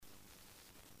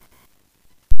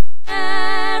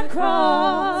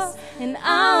cross, and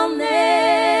I'll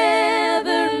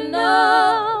never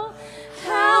know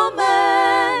how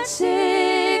much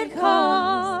it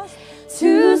cost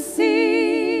to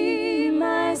see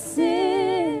my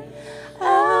sin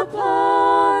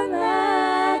upon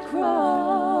that cross.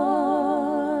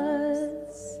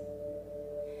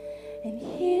 And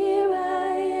here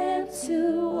I am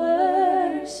to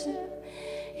worship,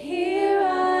 here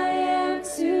I am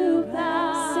to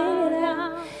bow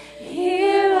down,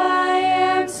 here I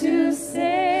am to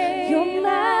say, you're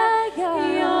my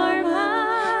God, you're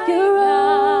my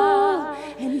God,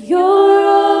 and you're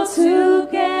all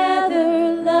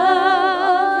together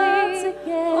lovely,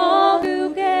 all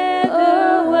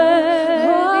together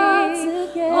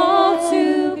worthy, all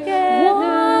together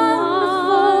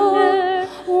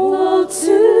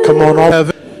wonderful. Come on, all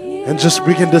heaven, and just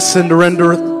begin to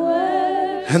surrender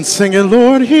and sing it.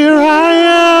 Lord, here I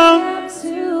am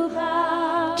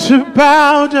to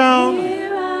bow down,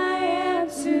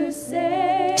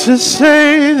 to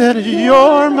say that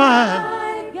you're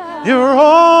mine, you're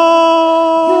all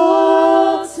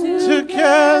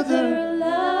together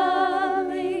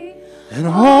and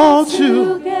all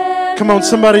together. Come on,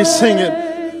 somebody sing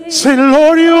it. Say,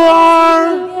 Lord, you're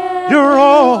all.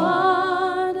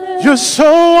 You're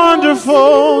so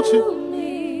wonderful to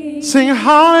me. Sing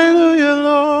hallelujah,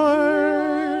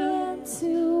 Lord.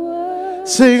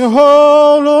 Sing,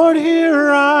 oh Lord,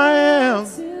 here I am.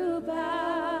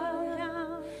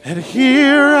 And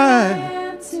here I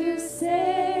am to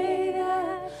say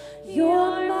that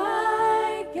you're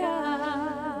my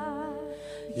God.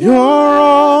 You're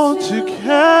all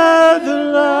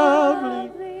together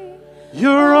lovely.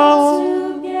 You're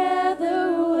all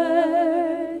together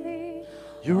worthy.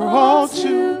 You're all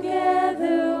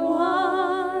together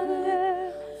wonderful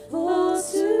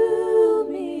to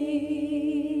me.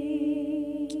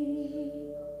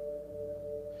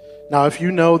 Now, if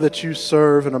you know that you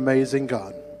serve an amazing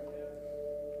God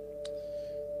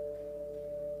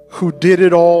who did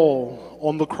it all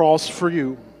on the cross for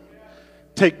you,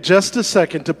 take just a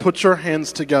second to put your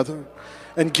hands together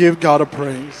and give God a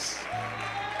praise.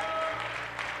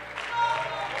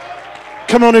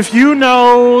 Come on, if you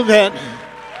know that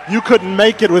you couldn't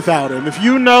make it without him, if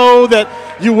you know that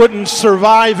you wouldn't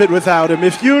survive it without him,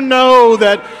 if you know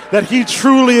that he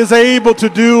truly is able to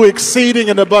do exceeding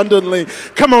and abundantly,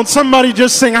 come on, somebody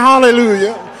just sing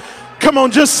hallelujah. Come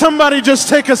on, somebody just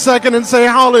take a second and say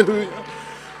hallelujah.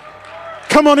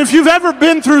 Come on, if you've ever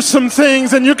been through some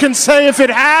things and you can say, if it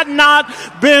had not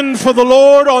been for the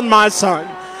Lord on my side.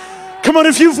 Come on,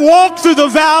 if you've walked through the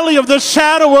valley of the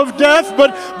shadow of death,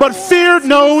 but feared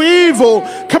no evil.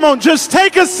 Come on, just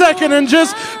take a second and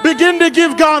just begin to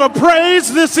give God a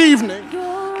praise this evening.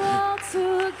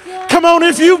 Come on,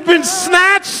 if you've been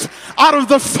snatched out of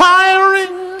the fiery,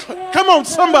 come on,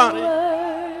 somebody.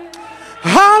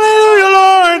 Hallelujah,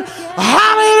 Lord.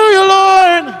 Hallelujah,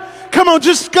 Lord. Come on,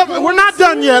 we're not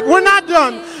done yet. We're not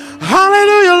done.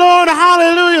 Hallelujah, Lord.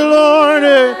 Hallelujah, Lord.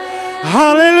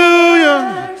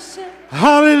 Hallelujah.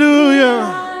 Hallelujah.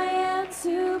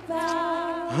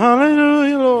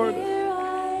 Hallelujah, Lord.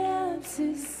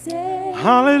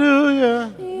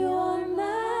 Hallelujah. You're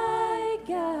my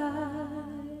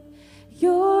God.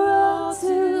 You're all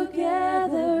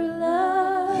together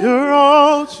lovely. You're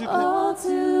all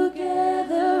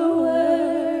together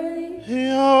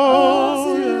worthy.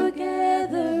 All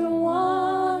together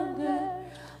wonderful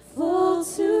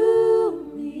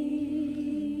to me.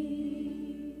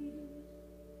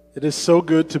 It is so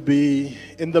good to be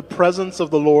in the presence of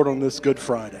the Lord on this Good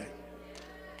Friday.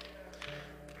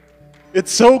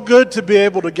 It's so good to be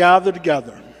able to gather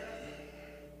together,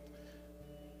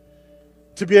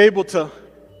 to be able to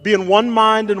be in one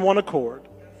mind and one accord,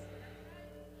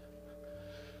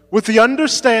 with the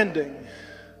understanding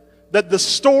that the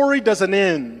story doesn't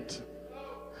end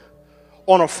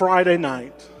on a Friday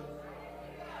night.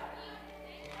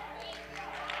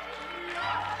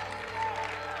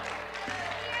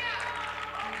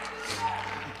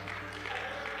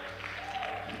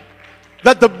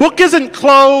 That the book isn't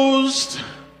closed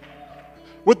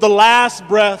with the last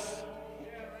breath,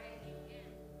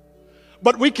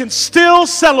 but we can still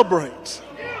celebrate.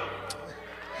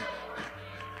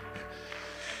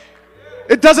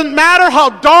 It doesn't matter how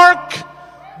dark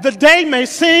the day may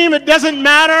seem, it doesn't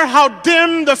matter how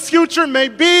dim the future may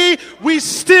be, we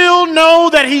still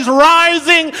know that he's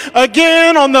rising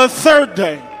again on the third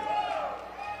day.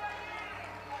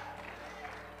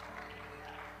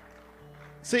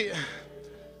 See,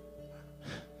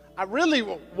 I really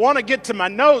want to get to my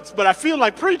notes, but I feel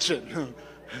like preaching.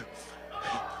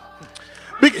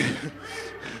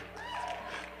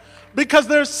 Because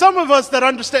there's some of us that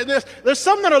understand this. There's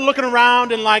some that are looking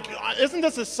around and like, isn't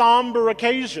this a somber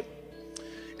occasion?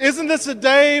 Isn't this a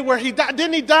day where he died?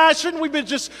 Didn't he die? Shouldn't we be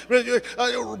just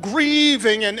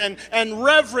grieving and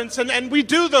reverence? And we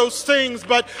do those things,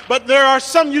 but there are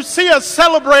some, you see us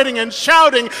celebrating and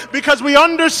shouting because we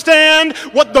understand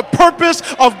what the purpose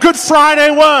of Good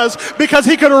Friday was. Because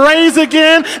he could raise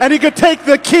again and he could take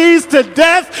the keys to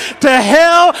death, to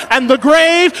hell, and the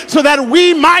grave so that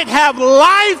we might have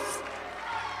life.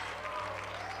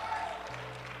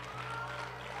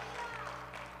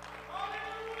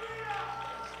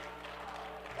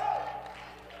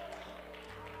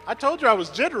 I told you I was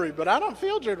jittery, but I don't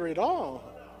feel jittery at all.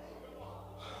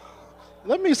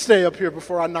 Let me stay up here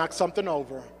before I knock something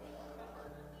over.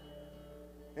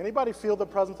 Anybody feel the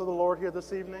presence of the Lord here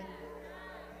this evening?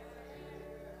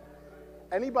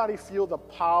 Anybody feel the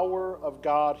power of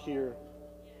God here?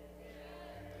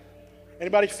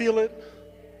 Anybody feel it?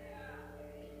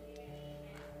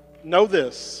 Know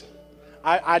this.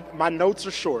 My notes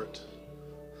are short.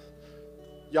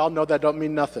 Y'all know that don't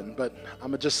mean nothing, but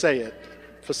I'm going to just say it.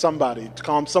 For somebody, to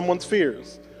calm someone's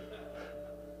fears.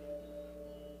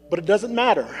 But it doesn't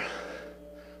matter,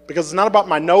 because it's not about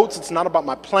my notes, it's not about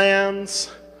my plans,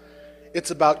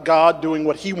 it's about God doing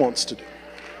what he wants to do.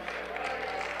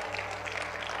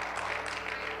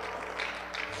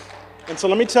 And so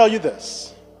let me tell you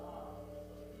this.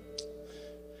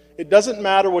 It doesn't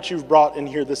matter what you've brought in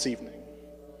here this evening.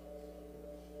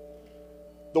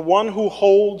 The one who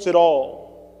holds it all,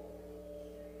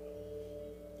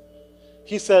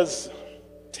 he says,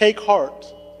 take heart,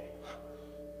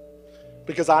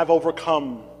 because I've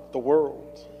overcome the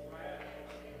world.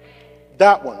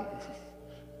 That one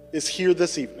is here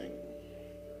this evening.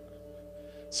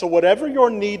 So whatever your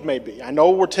need may be, I know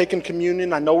we're taking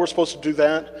communion, I know we're supposed to do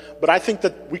that, but I think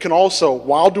that we can also,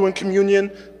 while doing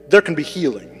communion, there can be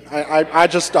healing. I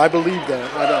believe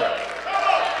that. I don't.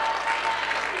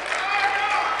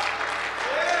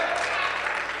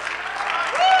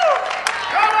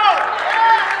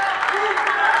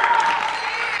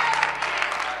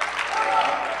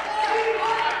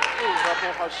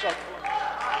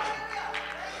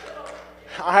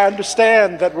 I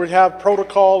understand that we have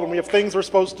protocol and we have things we're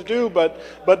supposed to do, but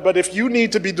if you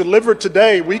need to be delivered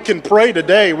today, we can pray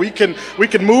today. We can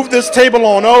move this table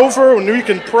on over and we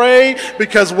can pray,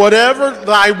 because whatever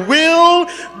thy will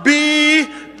be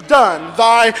done,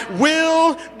 thy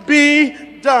will be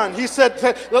done. He said,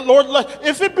 Lord,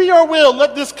 if it be your will,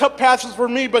 let this cup pass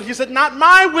from me. But he said, not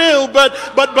my will, but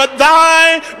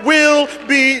thy will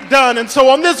be done. And so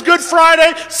on this Good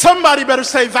Friday, somebody better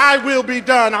say, thy will be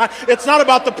done. It's not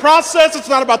about the process. It's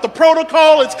not about the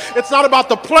protocol. It's not about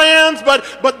the plans,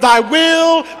 but thy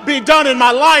will be done in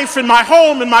my life, in my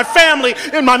home, in my family,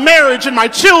 in my marriage, in my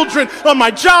children, on my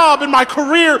job, in my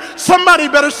career. Somebody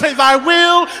better say, thy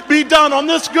will be done on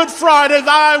this Good Friday.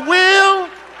 Thy will.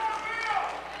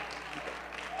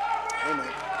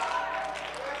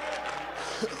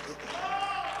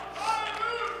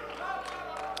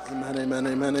 Amen, amen,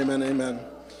 amen, amen, amen.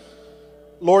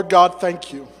 Lord God,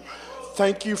 thank you.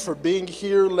 Thank you for being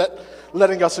here,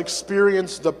 letting us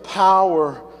experience the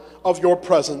power of your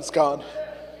presence, God.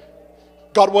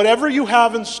 God, whatever you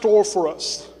have in store for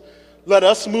us, let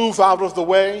us move out of the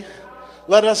way.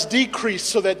 Let us decrease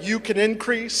so that you can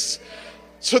increase,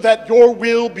 so that your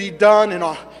will be done in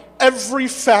every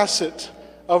facet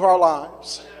of our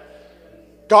lives.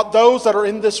 God, those that are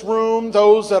in this room,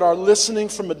 those that are listening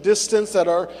from a distance, that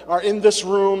are in this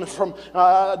room from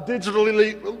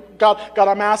digitally, God,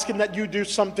 I'm asking that you do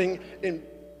something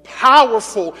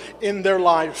powerful in their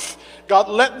life. God,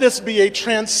 let this be a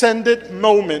transcendent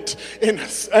moment in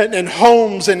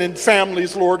homes and in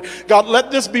families, Lord. God,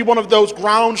 let this be one of those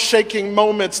ground-shaking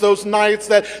moments, those nights,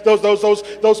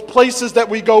 those places that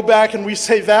we go back and we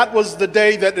say, that was the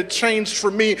day that it changed for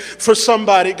me, for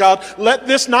somebody. God, let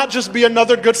this not just be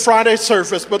another Good Friday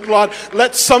service, but God,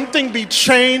 let something be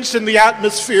changed in the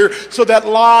atmosphere so that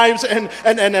lives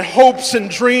and hopes and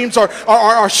dreams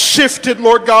are shifted,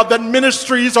 Lord God, that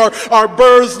ministries are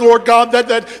birthed, Lord God,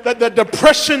 that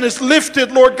depression is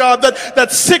lifted, Lord God,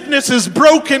 that sickness is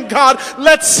broken, God.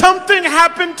 Let something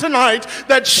happen tonight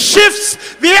that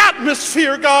shifts the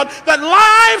atmosphere, God, that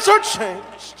lives are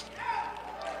changed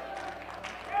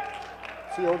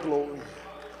for your glory.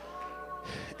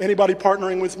 Anybody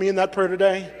partnering with me in that prayer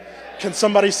today? Can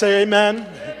somebody say amen?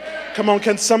 Come on,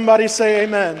 can somebody say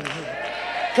amen?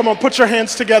 Come on, put your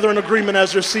hands together in agreement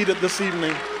as you're seated this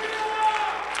evening.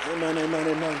 Amen, amen,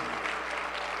 amen.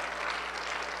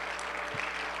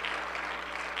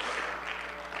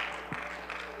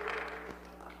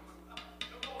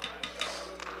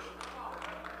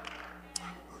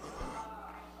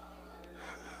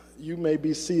 You may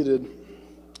be seated.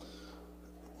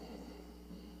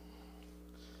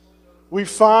 We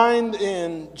find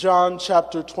in John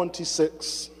chapter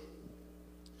 26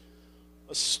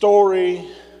 a story.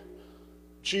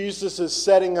 Jesus is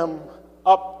setting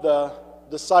up the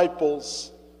disciples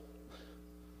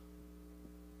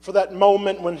for that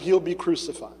moment when he'll be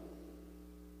crucified.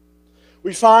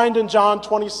 We find in John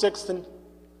 26 and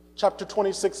chapter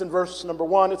 26 and verse number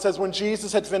 1, it says, when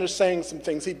Jesus had finished saying some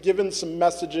things, he'd given some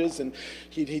messages and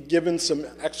he'd given some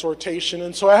exhortation.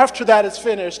 And so after that is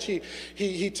finished,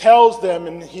 he tells them,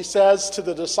 and he says to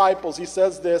the disciples, he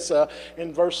says this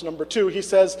in verse number 2, he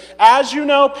says, as you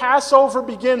know, Passover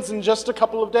begins in just a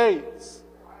couple of days.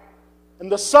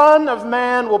 And the Son of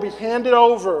Man will be handed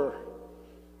over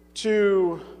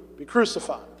to be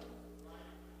crucified.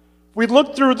 We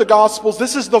look through the Gospels.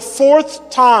 This is the 4th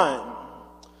time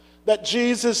that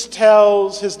Jesus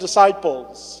tells his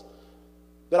disciples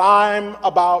that I'm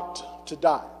about to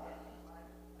die.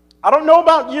 I don't know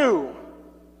about you,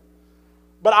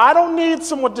 but I don't need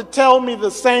someone to tell me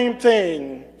the same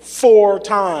thing 4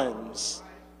 times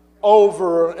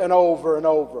over and over and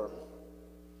over.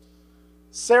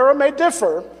 Sarah may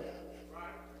differ.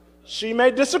 She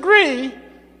may disagree,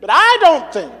 but I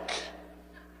don't think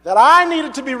that I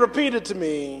needed to be repeated to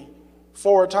me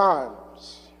 4 times.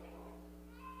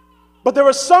 But there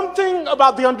was something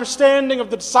about the understanding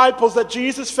of the disciples that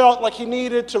Jesus felt like he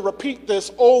needed to repeat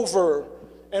this over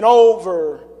and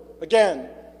over again.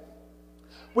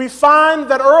 We find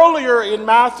that earlier in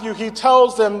Matthew, he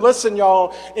tells them, listen,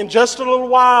 y'all, in just a little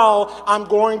while, I'm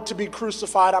going to be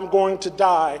crucified. I'm going to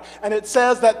die. And it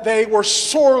says that they were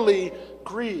sorely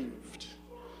grieved.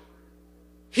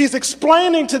 He's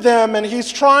explaining to them and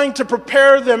he's trying to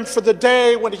prepare them for the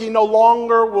day when he no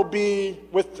longer will be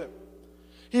with them.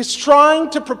 He's trying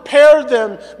to prepare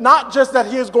them, not just that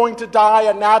he is going to die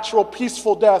a natural,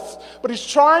 peaceful death, but he's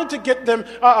trying to get them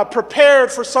prepared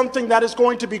for something that is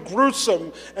going to be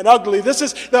gruesome and ugly. This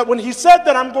is that when he said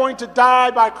that I'm going to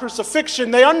die by crucifixion,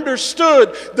 they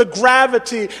understood the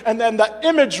gravity and the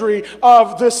imagery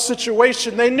of this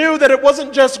situation. They knew that it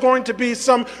wasn't just going to be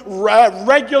some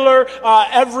regular,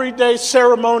 everyday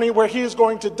ceremony where he's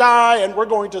going to die and we're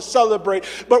going to celebrate.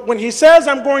 But when he says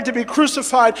I'm going to be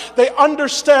crucified, they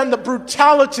understand the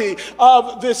brutality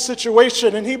of this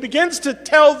situation. And he begins to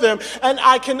tell them, and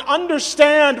I can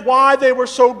understand why they were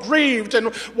so grieved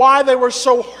and why they were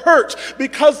so hurt,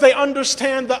 because they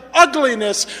understand the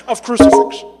ugliness of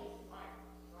crucifixion.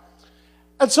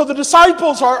 And so the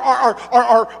disciples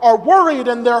are worried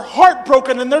and they're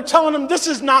heartbroken and they're telling him, this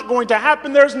is not going to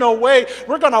happen. There's no way.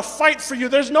 We're going to fight for you.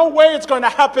 There's no way it's going to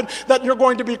happen that you're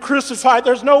going to be crucified.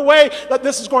 There's no way that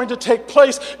this is going to take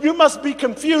place. You must be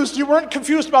confused. You weren't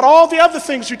confused about all the other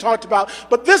things you talked about.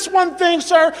 But this one thing,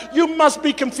 sir, you must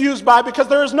be confused by, because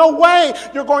there is no way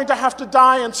you're going to have to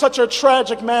die in such a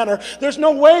tragic manner. There's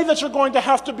no way that you're going to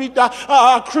have to be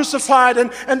crucified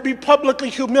and be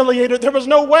publicly humiliated. There was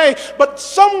no way. But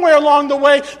somewhere along the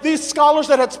way, these scholars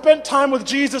that had spent time with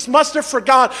Jesus must have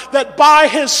forgot that by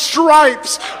his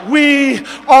stripes we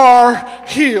are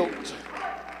healed.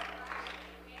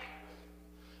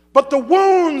 But the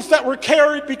wounds that were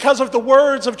carried because of the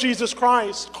words of Jesus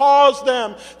Christ caused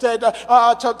them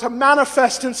to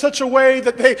manifest in such a way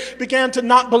that they began to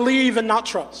not believe and not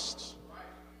trust.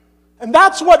 And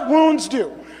that's what wounds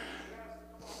do.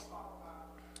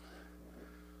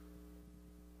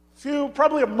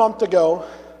 Probably a month ago,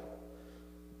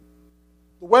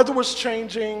 the weather was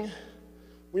changing.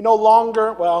 We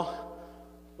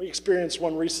experienced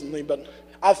one recently, but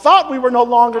I thought we were no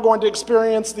longer going to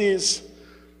experience these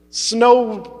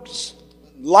snow,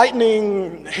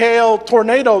 lightning, hail,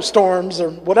 tornado storms,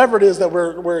 or whatever it is that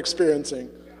we're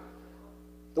experiencing.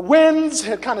 The winds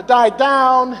had kind of died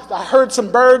down. I heard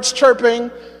some birds chirping.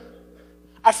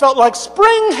 I felt like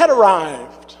spring had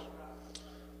arrived.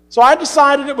 So I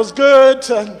decided it was good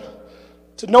to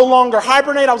no longer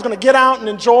hibernate. I was going to get out and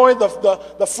enjoy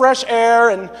the fresh air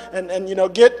and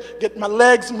get my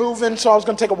legs moving. So I was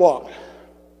going to take a walk.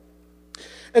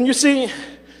 And you see,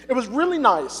 it was really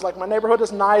nice. Like, my neighborhood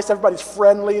is nice. Everybody's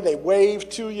friendly. They wave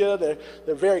to you.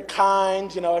 They're very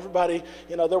kind. Everybody,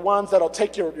 they're ones that'll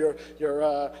take your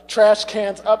trash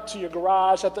cans up to your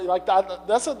garage.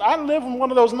 I live in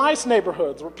one of those nice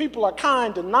neighborhoods where people are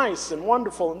kind and nice and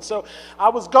wonderful. And so I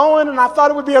was going, and I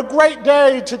thought it would be a great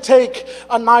day to take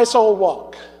a nice old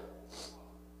walk.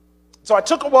 So I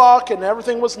took a walk, and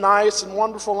everything was nice and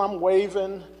wonderful. I'm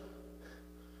waving.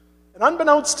 And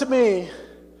unbeknownst to me,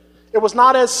 it was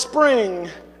not as spring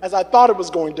as I thought it was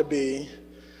going to be.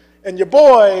 And your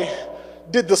boy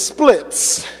did the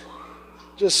splits.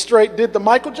 Just straight did the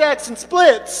Michael Jackson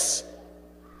splits.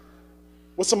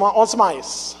 on some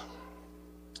ice.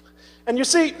 And you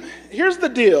see, here's the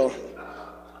deal.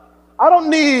 I don't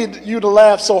need you to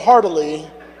laugh so heartily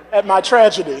at my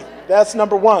tragedy. That's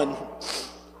number one.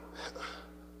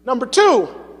 Number two,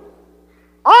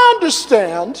 I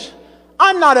understand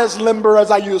I'm not as limber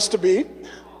as I used to be.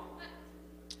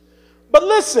 But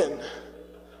listen,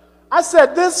 I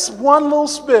said this one little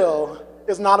spill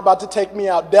is not about to take me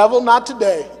out. Devil, not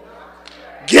today.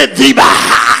 Get thee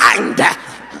behind.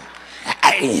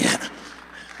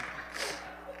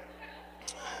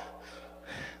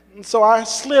 And so I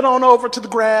slid on over to the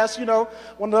grass, one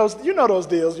of those, those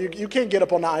deals. You can't get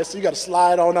up on the ice, so you got to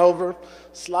slide on over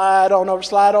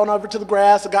to the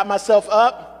grass. I got myself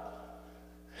up.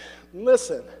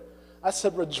 Listen, I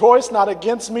said, rejoice not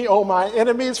against me, O my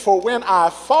enemies, for when I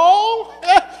fall,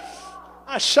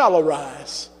 I shall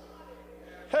arise.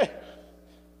 Hey,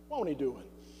 won't he do it?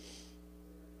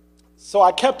 So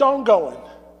I kept on going.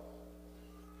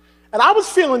 And I was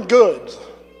feeling good.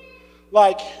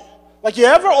 Like you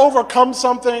ever overcome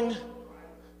something?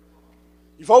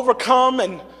 You've overcome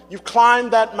and you've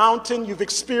climbed that mountain, you've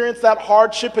experienced that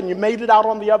hardship, and you made it out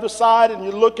on the other side, and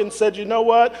you look and said, you know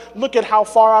what? Look at how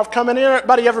far I've come in here.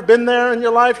 Anybody ever been there in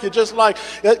your life? You're just like,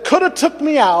 it could have took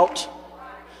me out,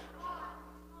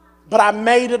 but I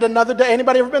made it another day.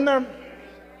 Anybody ever been there?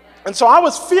 And so I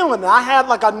was feeling it. I had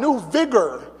like a new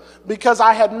vigor because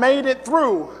I had made it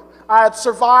through. I had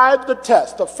survived the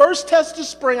test. The first test of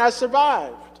spring, I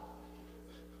survived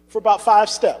for about 5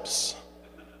 steps.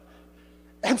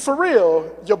 And for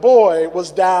real, your boy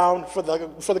was down for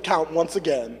the count once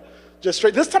again. Just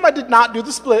straight. This time I did not do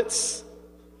the splits,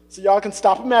 so y'all can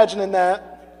stop imagining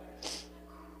that.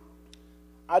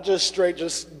 I just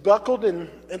buckled and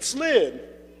slid.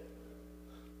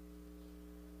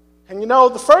 And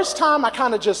the first time I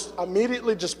kind of just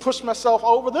immediately just pushed myself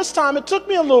over. This time it took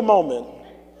me a little moment.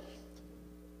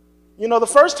 The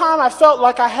first time I felt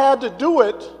like I had to do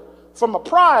it from a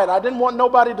pride. I didn't want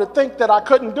nobody to think that I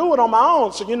couldn't do it on my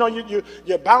own. So,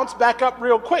 you bounce back up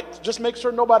real quick to just make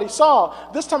sure nobody saw.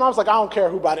 This time I was like, I don't care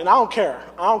who about it. I don't care.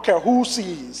 I don't care who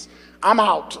sees. I'm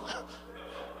out.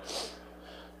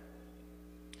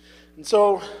 And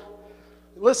so,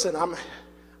 listen,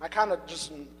 I kind of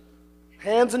just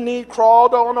hands and knees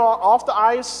crawled off the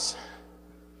ice,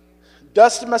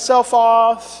 dusted myself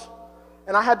off,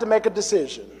 and I had to make a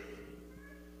decision.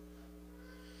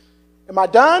 Am I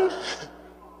done? It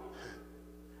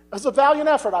was a valiant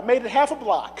effort. I made it half a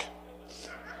block.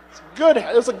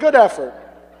 It was a good effort.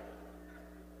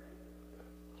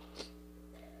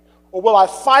 Or will I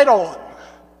fight on?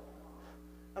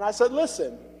 And I said,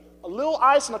 listen, a little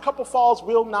ice and a couple falls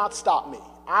will not stop me.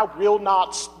 I will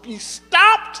not be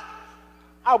stopped.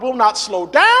 I will not slow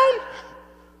down.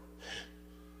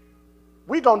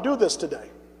 We're going to do this today.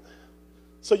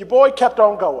 So your boy kept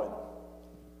on going.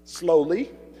 Slowly,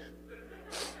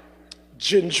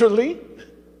 gingerly,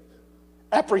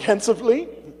 apprehensively.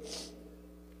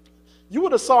 You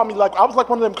would have saw me like, I was like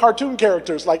one of them cartoon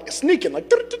characters, like sneaking, like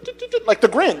the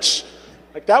Grinch.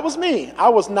 Like that was me. I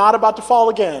was not about to fall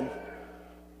again.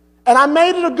 And I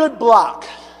made it a good block.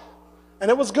 And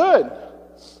it was good.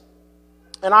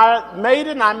 And I made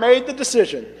it and I made the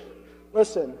decision.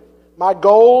 Listen, my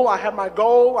goal, I have my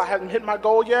goal. I haven't hit my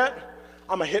goal yet.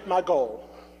 I'm going to hit my goal.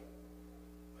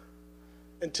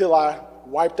 Until I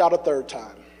wiped out a third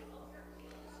time.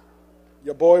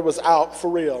 Your boy was out for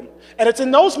real. And it's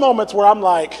in those moments where I'm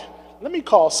like, let me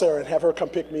call Sarah and have her come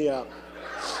pick me up.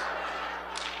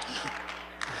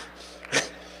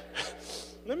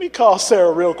 Let me call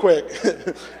Sarah real quick.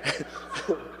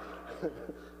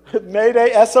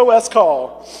 Mayday SOS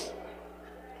call.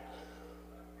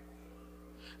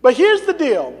 But here's the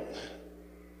deal.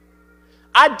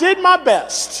 I did my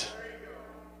best.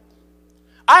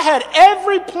 I had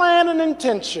every plan and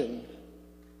intention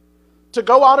to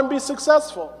go out and be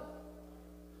successful.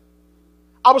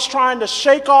 I was trying to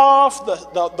shake off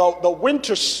the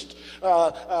winter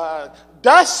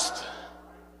dust,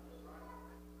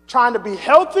 trying to be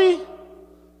healthy,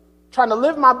 trying to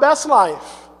live my best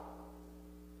life.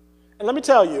 And let me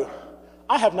tell you,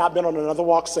 I have not been on another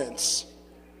walk since.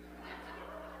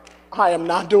 I am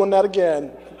not doing that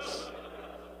again.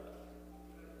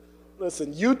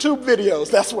 Listen, YouTube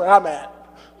videos, that's where I'm at.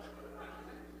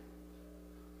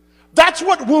 That's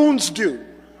what wounds do.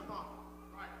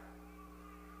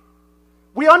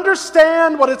 We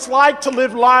understand what it's like to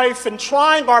live life and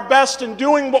trying our best and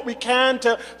doing what we can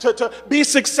to be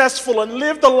successful and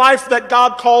live the life that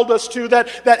God called us to,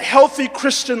 that healthy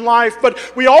Christian life.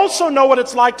 But we also know what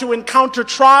it's like to encounter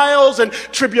trials and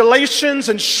tribulations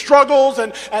and struggles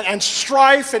and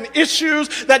strife and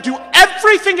issues that do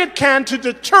everything it can to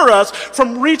deter us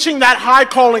from reaching that high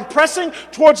calling, pressing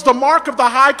towards the mark of the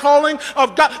high calling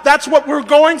of God. That's what we're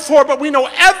going for, but we know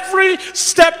every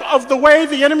step of the way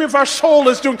the enemy of our soul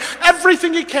is doing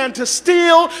everything he can to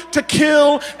steal, to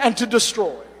kill, and to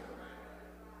destroy.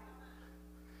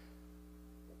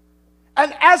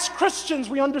 And as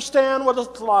Christians, we understand what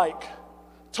it's like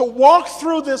to walk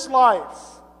through this life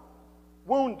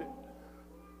wounded.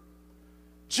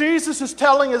 Jesus is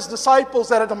telling his disciples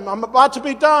that I'm about to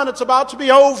be done, it's about to be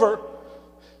over.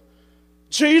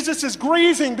 Jesus is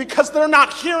grieving because they're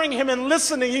not hearing him and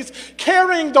listening. He's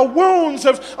carrying the wounds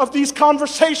of these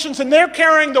conversations, and they're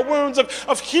carrying the wounds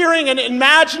of hearing and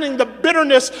imagining the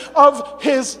bitterness of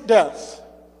his death.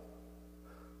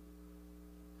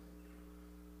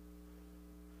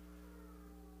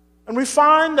 And we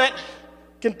find that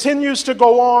continues to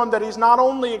go on that he's not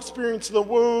only experiencing the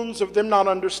wounds of them not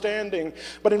understanding,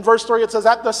 but in verse 3 it says,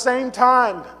 at the same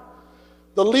time,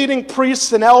 the leading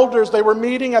priests and elders, they were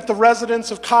meeting at the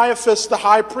residence of Caiaphas, the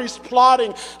high priest,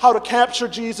 plotting how to capture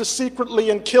Jesus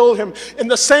secretly and kill him. In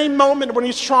the same moment when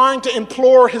he's trying to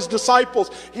implore his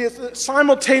disciples, he is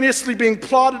simultaneously being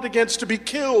plotted against to be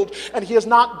killed, and he has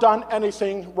not done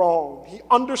anything wrong. He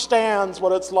understands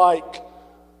what it's like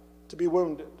to be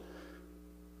wounded.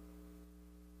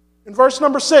 In verse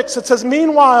number 6, it says,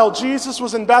 meanwhile, Jesus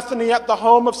was in Bethany at the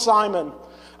home of Simon,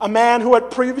 a man who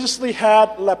had previously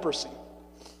had leprosy.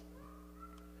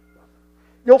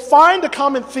 You'll find a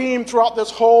common theme throughout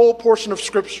this whole portion of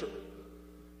Scripture.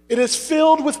 It is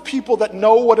filled with people that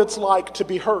know what it's like to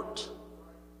be hurt.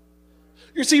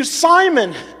 You see,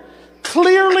 Simon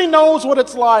clearly knows what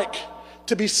it's like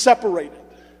to be separated.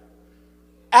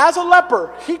 As a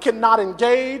leper, he cannot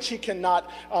engage, he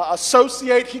cannot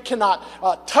associate, he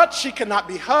cannot touch, he cannot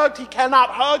be hugged, he cannot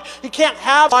hug, he can't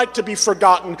have like to be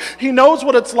forgotten. He knows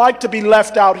what it's like to be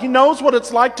left out. He knows what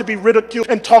it's like to be ridiculed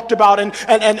and talked about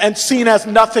and seen as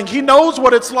nothing. He knows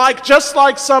what it's like, just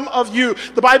like some of you.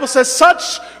 The Bible says,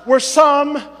 such were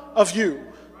some of you.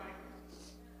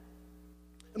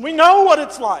 And we know what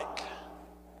it's like.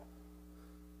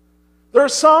 There are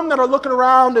some that are looking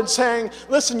around and saying,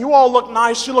 listen, you all look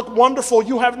nice, you look wonderful,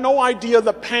 you have no idea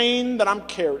the pain that I'm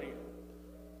carrying,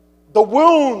 the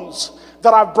wounds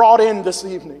that I've brought in this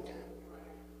evening.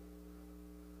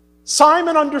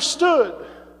 Simon understood.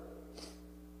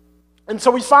 And so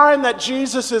we find that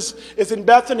Jesus is in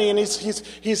Bethany, and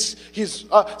he's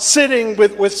sitting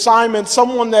with Simon,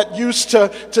 someone that used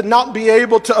to not be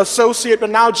able to associate, but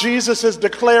now Jesus is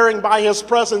declaring by his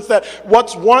presence that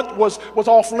what was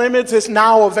off limits is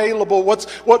now available.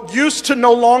 What used to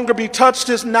no longer be touched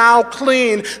is now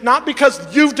clean. Not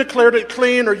because you've declared it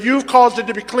clean, or you've caused it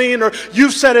to be clean, or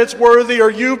you've said it's worthy,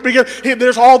 or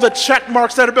there's all the check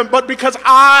marks that have been, but because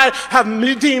I have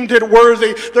deemed it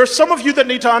worthy. There's some of you that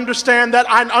need to understand that.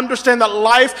 I understand that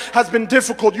life has been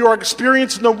difficult. You are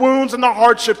experiencing the wounds and the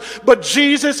hardships, but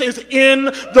Jesus is in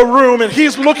the room, and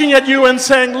he's looking at you and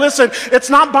saying, listen, it's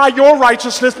not by your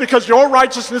righteousness, because your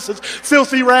righteousness is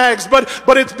filthy rags,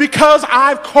 but it's because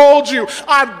I've called you,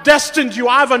 I've destined you,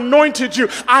 I've anointed you,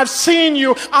 I've seen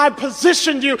you, I've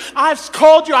positioned you, I've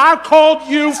called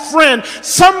you friend.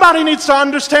 Somebody needs to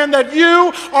understand that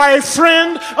you are a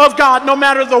friend of God. No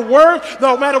matter the word,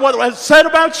 no matter what was said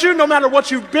about you, no matter what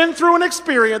you've been through and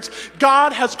experience,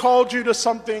 God has called you to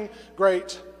something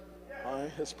great by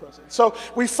his presence. So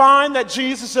we find that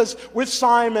Jesus is with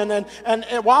Simon, and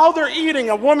while they're eating,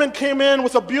 a woman came in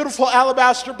with a beautiful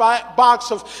alabaster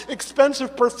box of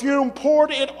expensive perfume,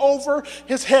 poured it over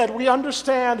his head. We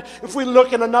understand, if we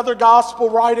look in another gospel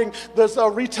writing, there's a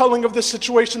retelling of this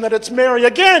situation, that it's Mary,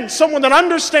 again, someone that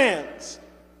understands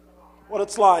what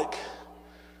it's like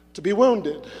to be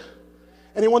wounded.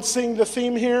 Anyone seeing the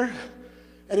theme here?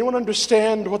 Anyone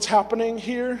understand what's happening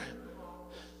here?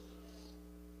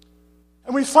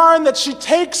 And we find that she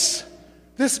takes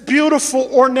this beautiful,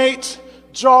 ornate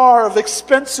jar of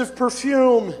expensive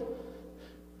perfume.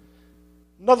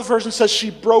 Another version says she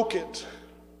broke it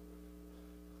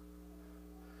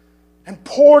and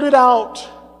poured it out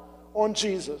on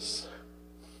Jesus.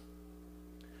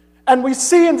 And we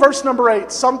see in verse number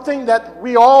 8 something that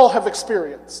we all have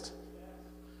experienced.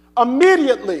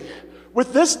 Immediately,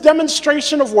 with this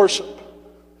demonstration of worship,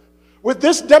 with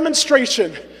this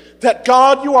demonstration that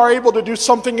God, you are able to do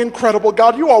something incredible.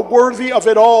 God, you are worthy of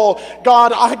it all.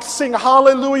 God, I sing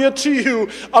hallelujah to you.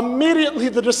 Immediately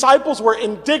the disciples were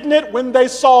indignant when they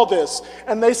saw this.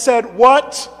 And they said,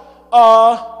 what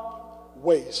a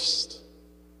waste.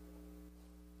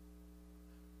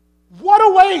 What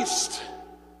a waste.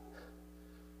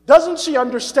 Doesn't she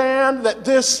understand that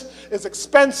this is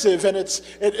expensive and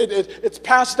it's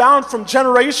passed down from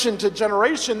generation to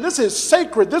generation? This is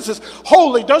sacred. This is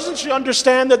holy. Doesn't she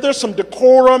understand that there's some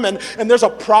decorum and there's a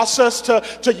process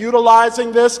to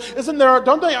utilizing this?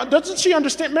 Doesn't she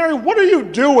understand, Mary, what are you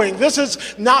doing? This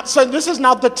is not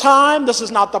the time. This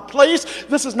is not the place.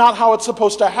 This is not how it's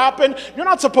supposed to happen. You're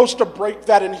not supposed to break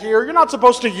that in here. You're not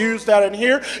supposed to use that in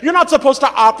here. You're not supposed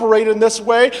to operate in this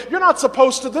way.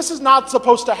 This is not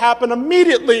supposed to happen.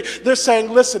 Immediately, they're saying,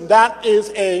 listen, that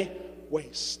is a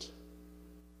waste.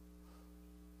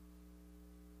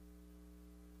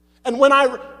 And when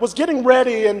I was getting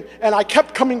ready and I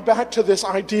kept coming back to this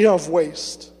idea of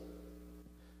waste,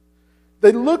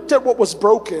 they looked at what was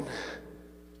broken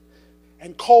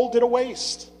and called it a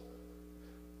waste.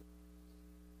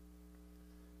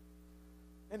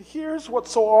 And here's what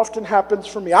so often happens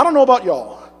for me. I don't know about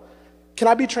y'all. Can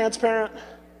I be transparent?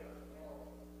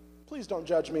 Please don't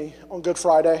judge me on Good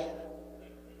Friday.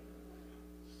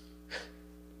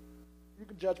 You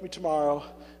can judge me tomorrow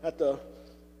at the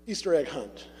Easter egg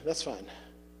hunt. That's fine.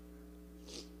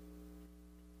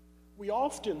 We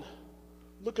often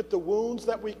look at the wounds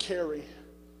that we carry,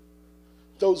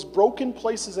 those broken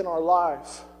places in our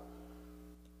life,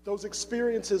 those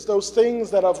experiences, those things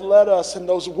that have led us, and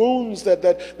those wounds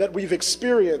that we've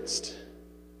experienced.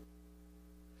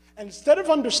 And instead of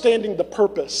understanding the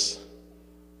purpose,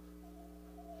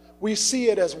 we see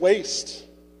it as waste.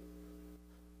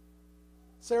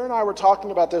 Sarah and I were talking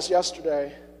about this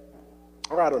yesterday,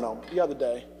 or I don't know, the other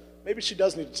day. Maybe she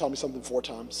does need to tell me something 4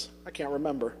 times. I can't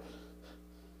remember.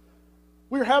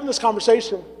 We were having this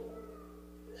conversation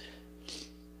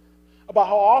about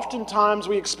how oftentimes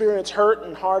we experience hurt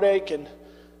and heartache and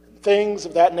things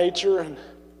of that nature and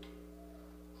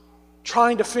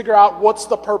trying to figure out what's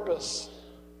the purpose.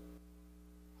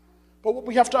 But what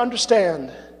we have to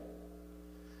understand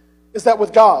is that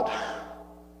with God,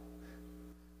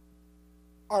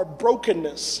 our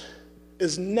brokenness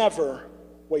is never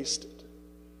wasted.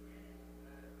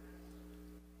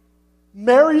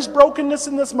 Mary's brokenness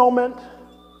in this moment,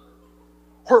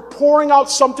 her pouring out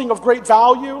something of great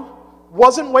value,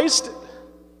 wasn't wasted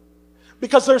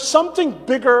because there's something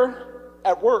bigger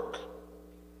at work.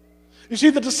 You see,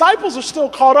 the disciples are still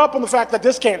caught up on the fact that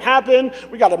this can't happen.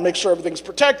 We got to make sure everything's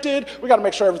protected. We got to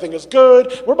make sure everything is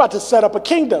good. We're about to set up a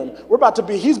kingdom.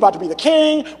 He's about to be the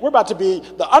king. We're about to be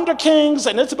the under kings,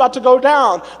 and it's about to go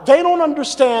down. They don't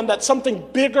understand that something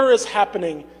bigger is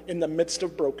happening in the midst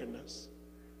of brokenness.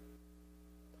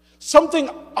 Something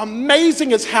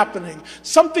amazing is happening.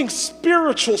 Something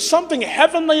spiritual, something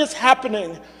heavenly is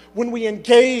happening when we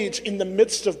engage in the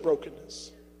midst of brokenness.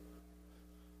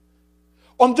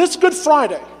 On this Good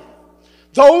Friday,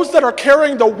 those that are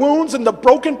carrying the wounds and the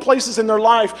broken places in their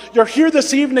life, you're here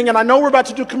this evening, and I know we're about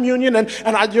to do communion,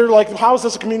 and you're like, how is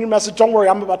this a communion message? Don't worry,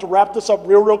 I'm about to wrap this up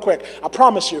real quick. I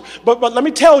promise you. But let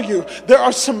me tell you, there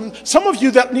are some of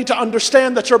you that need to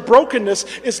understand that your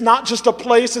brokenness is not just a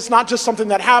place, it's not just something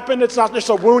that happened, it's not just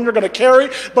a wound you're going to carry,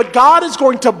 but God is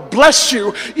going to bless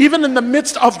you even in the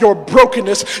midst of your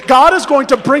brokenness. God is going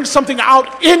to bring something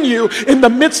out in you in the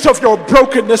midst of your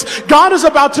brokenness. God is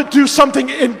about to do something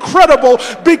incredible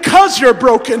because you're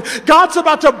broken. God's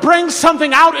about to bring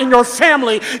something out in your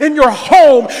family, in your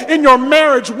home, in your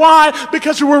marriage. Why?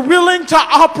 Because you were willing to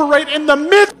operate in the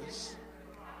midst.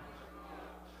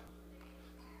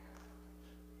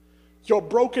 Your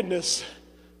brokenness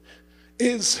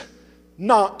is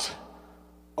not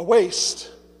a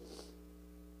waste.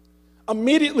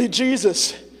 Immediately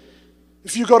Jesus,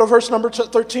 if you go to verse number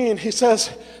 13, he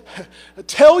says,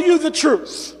 tell you the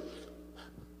truth.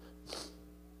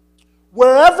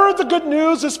 Wherever the good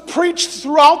news is preached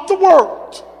throughout the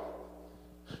world,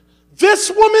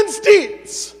 this woman's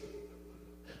deeds,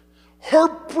 her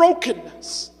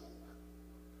brokenness,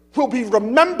 will be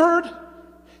remembered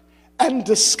and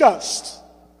discussed.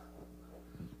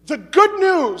 The good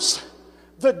news,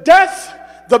 the death,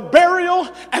 the burial,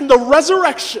 and the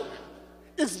resurrection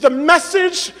is the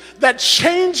message that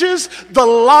changes the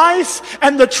life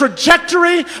and the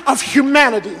trajectory of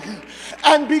humanity.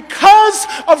 And because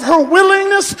of her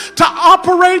willingness to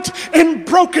operate in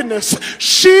brokenness,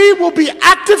 she will be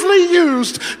actively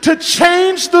used to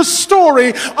change the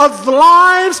story of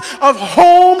lives, of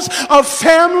homes, of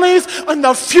families, and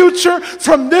the future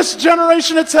from this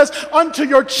generation. It says, unto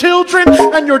your children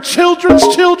and your children's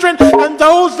children and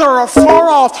those that are far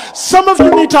off. Some of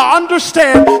you need to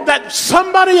understand that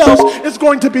somebody else is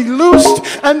going to be loosed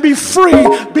and be free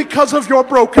because of your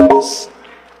brokenness.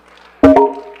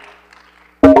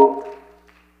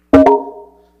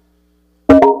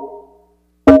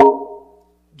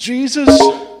 Jesus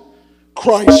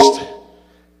Christ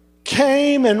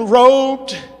came and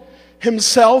robed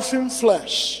himself in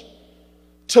flesh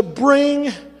to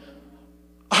bring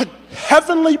a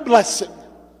heavenly blessing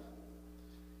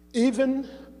even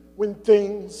when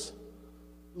things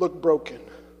look broken.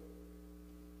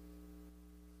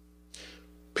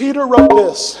 Peter wrote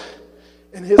this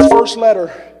in his first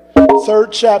letter, 3rd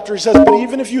chapter. He says, but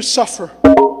even if you suffer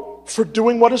for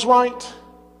doing what is right,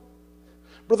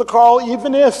 Brother Carl,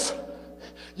 even if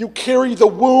you carry the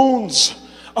wounds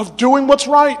of doing what's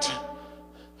right,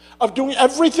 of doing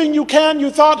everything you can,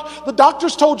 you thought the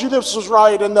doctors told you this was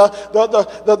right, and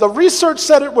the research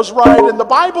said it was right, and the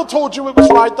Bible told you it was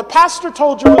right, the pastor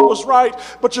told you it was right,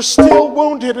 but you're still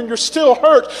wounded and you're still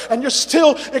hurt and you're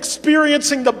still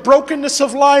experiencing the brokenness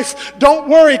of life. Don't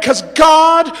worry, because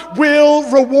God will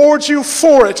reward you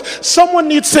for it. Someone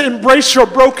needs to embrace your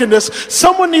brokenness.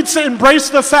 Someone needs to embrace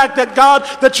the fact that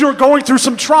that you're going through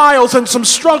some trials and some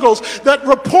struggles. That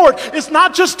report is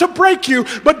not just to break you,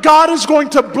 but God is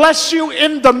going to bless you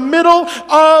in the middle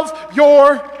of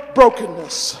your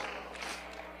brokenness.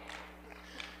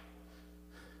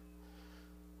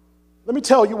 Let me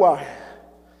tell you why.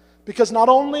 Because not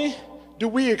only do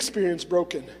we experience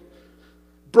broken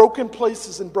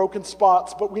places and broken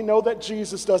spots, but we know that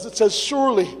Jesus does. It says,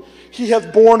 surely he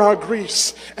hath borne our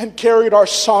griefs and carried our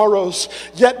sorrows.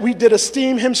 Yet we did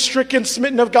esteem him stricken,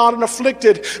 smitten of God, and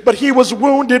afflicted. But he was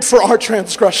wounded for our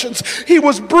transgressions. He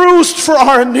was bruised for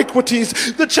our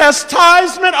iniquities. The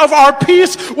chastisement of our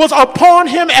peace was upon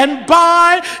him, and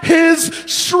by his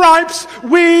stripes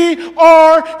we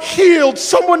are healed.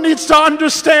 Someone needs to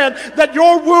understand that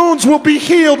your wounds will be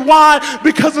healed. Why?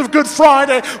 Because of Good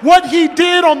Friday. What he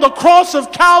did on the cross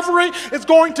of Calvary is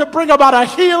going to bring about a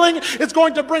healing. It's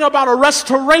going to bring about a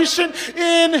restoration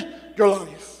in your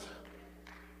life.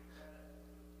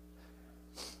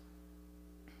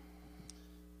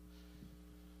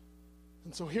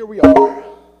 And so here we are.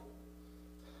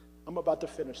 I'm about to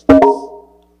finish this.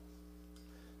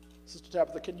 Sister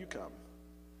Tabitha, can you come?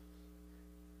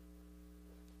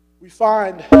 We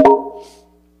find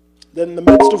that in the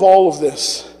midst of all of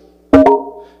this,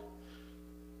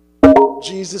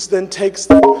 Jesus then takes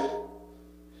them to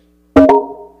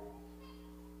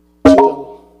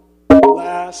the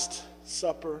Last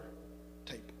Supper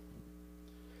table.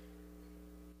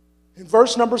 In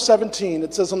verse number 17,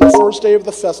 it says, on the first day of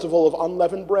the festival of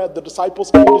unleavened bread, the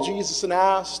disciples came to Jesus and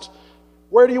asked,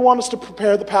 where do you want us to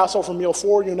prepare the Passover meal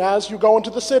for you? And as you go into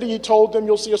the city, he told them,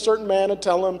 you'll see a certain man and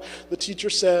tell him, the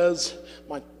teacher says,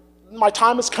 my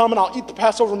time has come and I'll eat the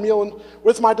Passover meal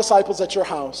with my disciples at your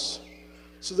house.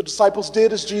 So the disciples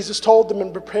did as Jesus told them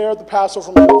and prepared the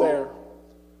Passover meal there. It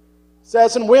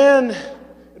says, and when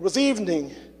it was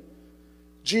evening,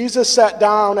 Jesus sat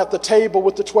down at the table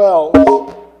with the 12.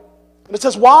 And it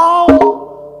says,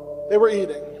 while they were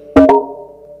eating,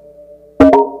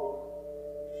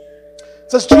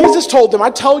 it says, Jesus told them, I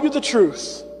tell you the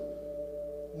truth,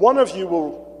 one of you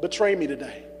will betray me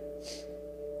today.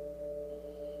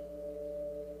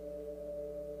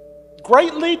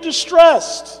 Greatly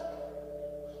distressed,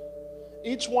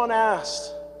 each one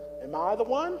asked, am I the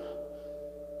one?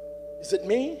 Is it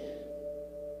me?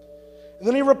 And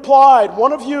then he replied,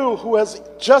 one of you who has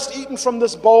just eaten from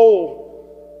this bowl,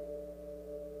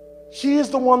 he is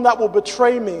the one that will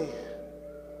betray me.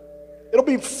 It'll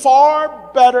be far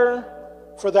better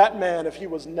for that man if he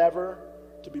was never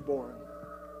to be born.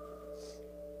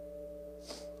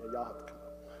 Y'all have to come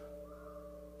up.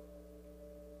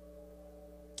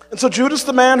 And so Judas,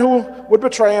 the man who would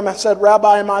betray him, said,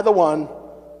 Rabbi, am I the one?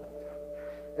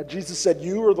 And Jesus said,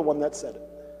 you are the one that said it.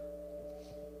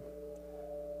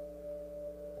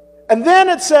 And then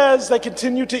it says they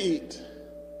continued to eat.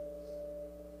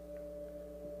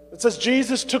 It says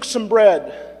Jesus took some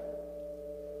bread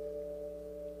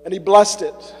and he blessed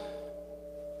it.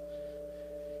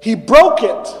 He broke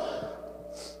it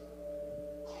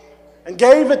and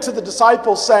gave it to the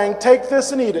disciples, saying, take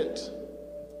this and eat it,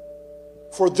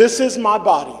 for this is my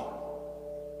body.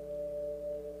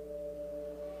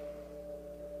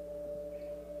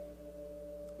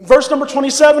 Verse number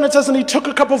 27, it says, and he took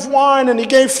a cup of wine and he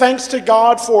gave thanks to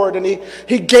God for it. And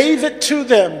he gave it to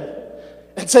them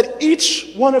and said,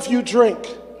 each one of you drink.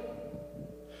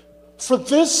 For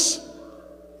this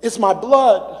is my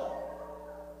blood.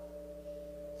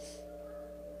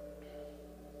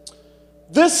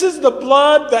 This is the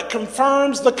blood that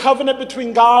confirms the covenant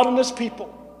between God and his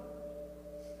people.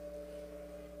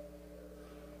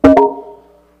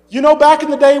 You know, back in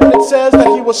the day when it says that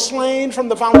he was slain from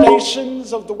the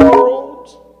foundations of the world,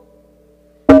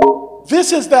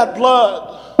 this is that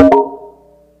blood.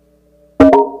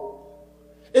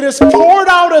 It is poured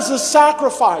out as a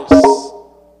sacrifice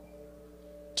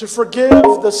to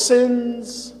forgive the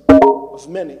sins of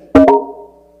many.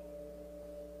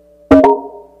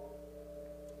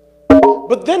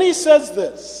 But then he says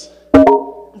this,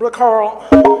 Brother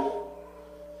Carl,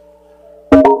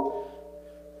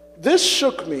 this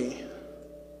shook me.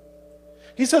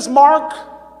 He says, mark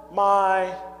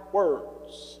my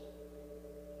words.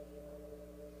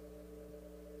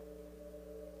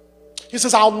 He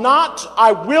says, I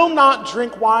will not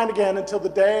drink wine again until the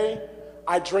day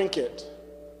I drink it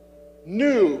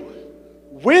new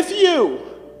with you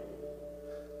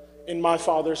in my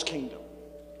Father's kingdom.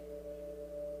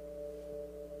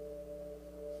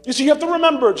 You see, you have to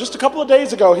remember, just a couple of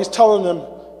days ago, he's telling them,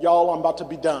 y'all, I'm about to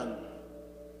be done.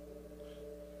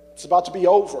 It's about to be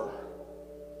over.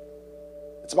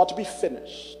 It's about to be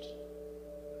finished.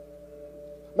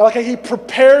 Malachi, he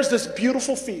prepares this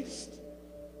beautiful feast.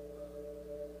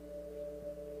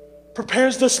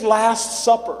 Prepares this Last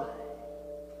Supper.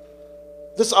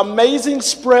 This amazing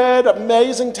spread,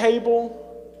 amazing table.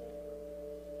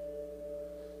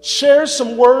 Shares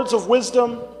some words of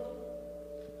wisdom.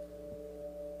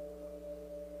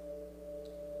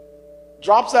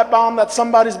 Drops that bomb that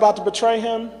somebody's about to betray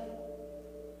him.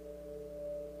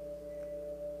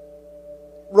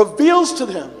 Reveals to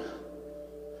them,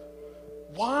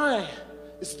 why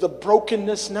is the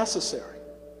brokenness necessary?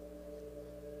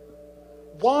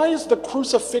 Why is the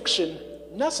crucifixion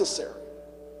necessary?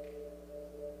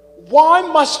 Why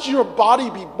must your body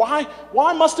be,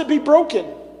 why must it be broken?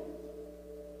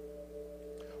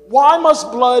 Why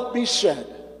must blood be shed?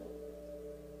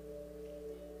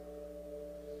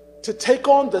 To take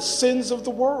on the sins of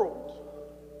the world.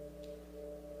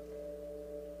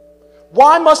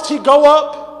 Why must he go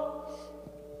up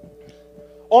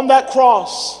on that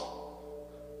cross?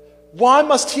 Why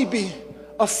must he be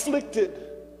afflicted?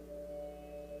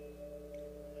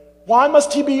 Why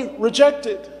must he be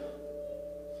rejected?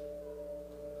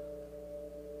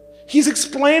 He's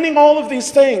explaining all of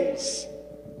these things.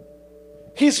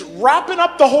 He's wrapping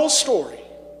up the whole story.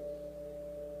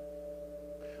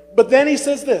 But then he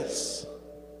says this,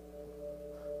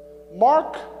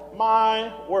 mark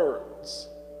my words.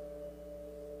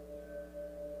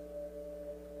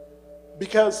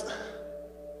 Because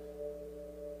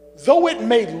though it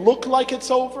may look like it's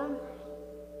over,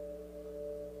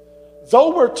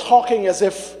 though we're talking as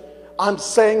if I'm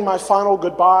saying my final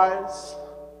goodbyes,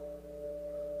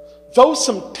 though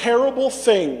some terrible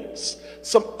things,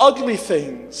 some ugly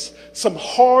things, some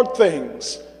hard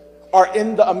things are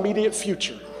in the immediate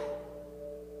future,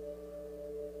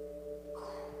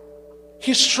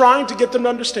 he's trying to get them to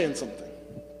understand something.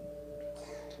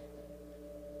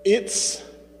 It's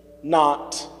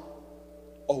not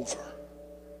over.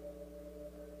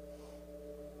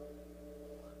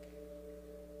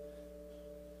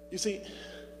 You see,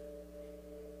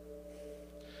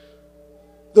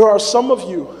 there are some of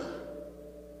you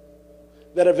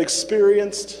that have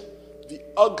experienced the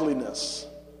ugliness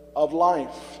of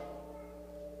life.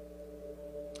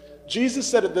 Jesus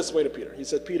said it this way to Peter. He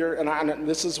said, Peter, and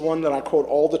this is one that I quote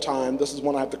all the time. This is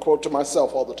one I have to quote to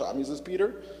myself all the time. He says,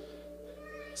 Peter,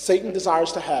 Satan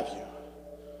desires to have you,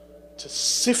 to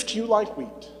sift you like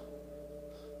wheat,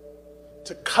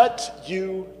 to cut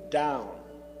you down.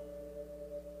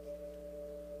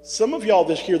 Some of y'all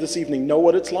here this evening know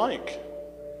what it's like.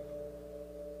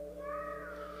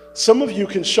 Some of you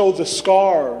can show the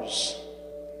scars,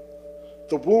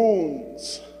 the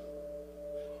wounds,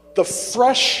 the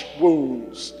fresh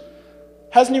wounds.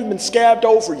 Hasn't even been scabbed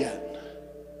over yet.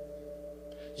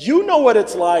 You know what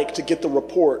it's like to get the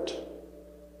report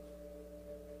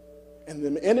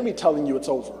and the enemy telling you it's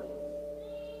over.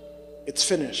 It's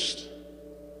finished.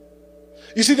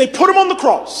 You see, they put him on the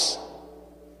cross.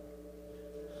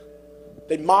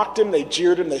 They mocked him, they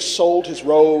jeered him, they sold his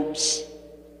robes.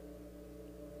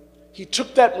 He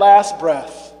took that last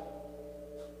breath.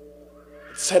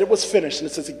 It said it was finished, and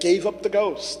it says he gave up the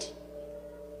ghost.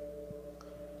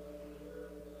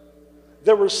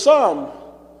 There were some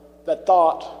that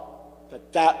thought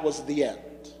that that was the end.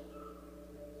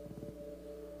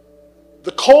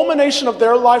 The culmination of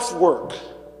their life's work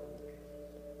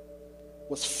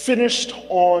was finished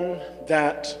on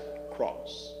that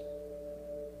cross.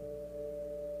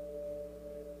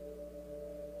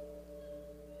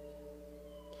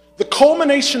 The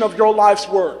culmination of your life's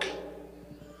work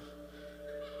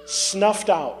snuffed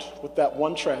out with that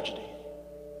one tragedy.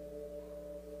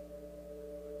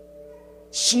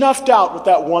 Snuffed out with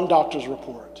that one doctor's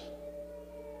report.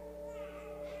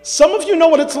 Some of you know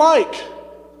what it's like.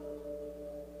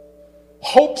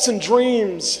 Hopes and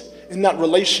dreams in that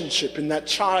relationship, in that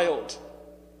child,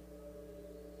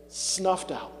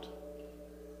 snuffed out.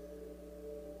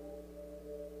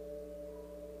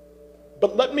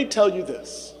 But let me tell you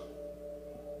this.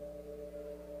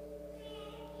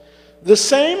 The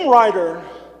same writer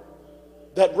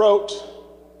that wrote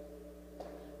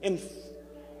in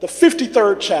the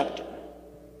 53rd chapter,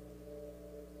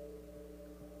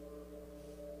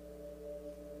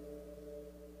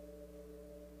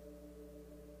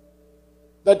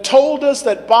 that told us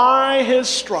that by his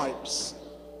stripes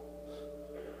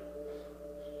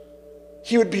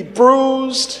he would be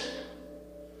bruised,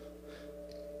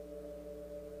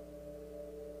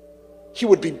 he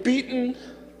would be beaten.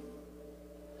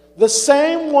 The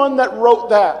same one that wrote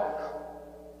that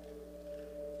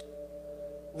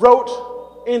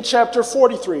wrote in chapter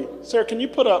 43. Sarah, can you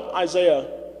put up Isaiah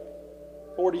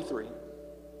 43?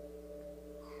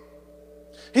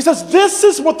 He says, "This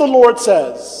is what the Lord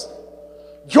says,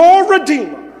 your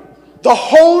Redeemer, the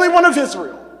Holy One of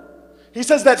Israel." He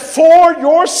says that for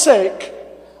your sake,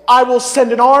 I will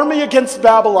send an army against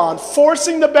Babylon,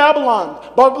 forcing the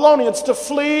Babylonians to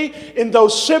flee in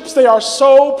those ships they are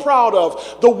so proud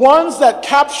of. The ones that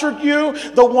captured you,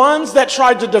 the ones that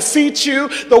tried to defeat you,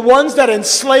 the ones that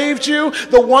enslaved you,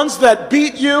 the ones that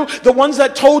beat you, the ones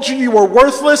that told you you were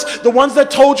worthless, the ones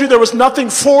that told you there was nothing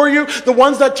for you, the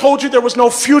ones that told you there was no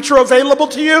future available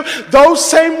to you, those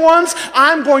same ones,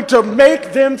 I'm going to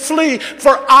make them flee.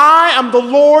 For I am the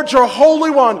Lord, your Holy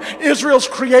One, Israel's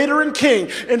creator and king.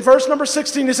 In verse number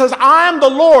 16, he says, I am the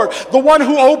Lord, the one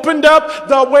who opened up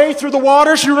the way through the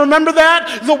waters. You remember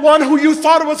that? The one who you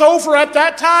thought it was over at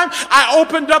that time. I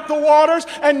opened up the waters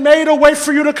and made a way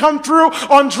for you to come through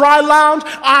on dry land.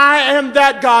 I am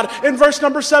that God. In verse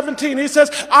number 17, he says,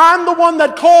 I'm the one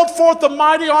that called forth the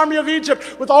mighty army of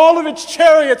Egypt with all of its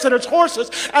chariots and its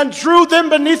horses and drew them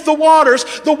beneath the waters.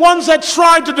 The ones that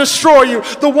tried to destroy you,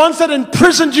 the ones that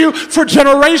imprisoned you for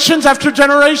generations after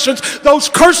generations, those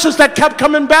curses that kept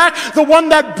coming back, the one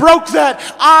that broke that,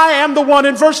 I am the one.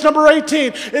 In verse number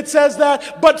 18, it says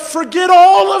that, but forget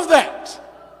all of that.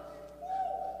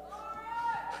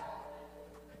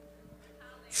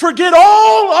 Forget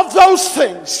all of those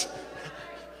things,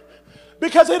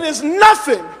 because it is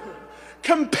nothing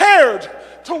compared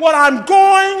to what I'm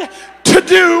going to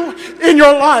do in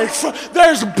your life.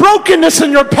 There's brokenness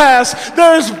in your past.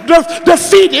 There's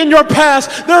defeat in your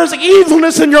past. There's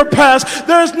evilness in your past.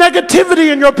 There's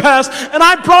negativity in your past. And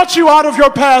I brought you out of your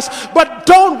past. But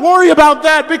don't worry about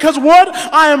that, because what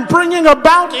I am bringing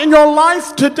about in your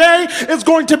life today is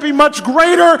going to be much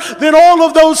greater than all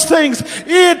of those things.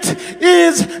 It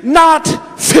is not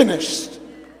finished.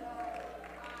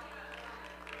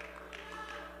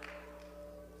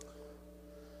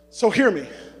 So hear me.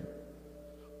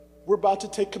 We're about to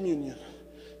take communion.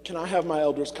 Can I have my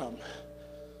elders come?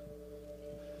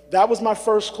 That was my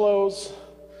first close.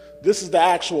 This is the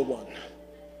actual one.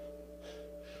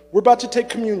 We're about to take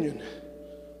communion.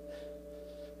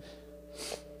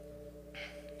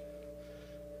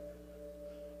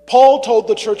 Paul told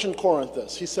the church in Corinth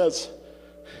this. He says,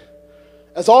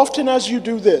 as often as you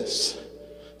do this,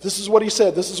 this is what he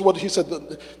said. This is what he said.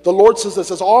 The Lord says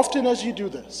this, as often as you do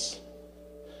this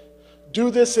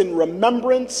in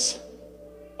remembrance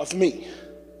of me.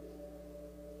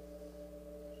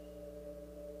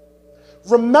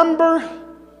 Remember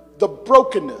the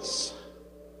brokenness.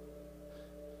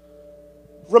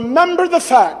 Remember the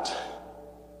fact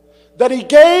that he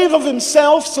gave of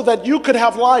himself so that you could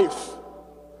have life.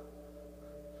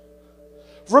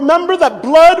 Remember that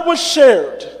blood was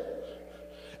shared.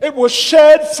 It was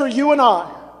shed for you and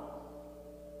I.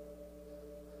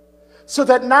 So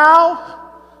that now,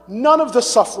 none of the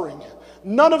suffering,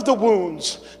 none of the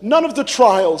wounds, none of the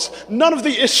trials, none of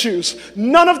the issues,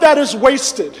 none of that is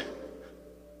wasted.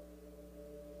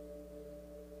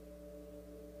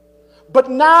 But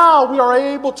now we are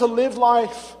able to live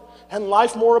life, and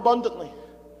life more abundantly.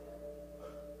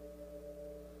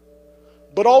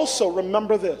 But also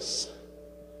remember this.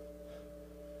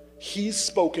 He's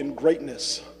spoken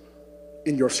greatness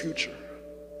in your future.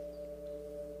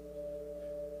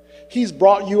 He's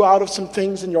brought you out of some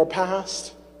things in your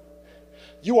past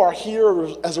You are here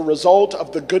as a result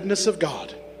of the goodness of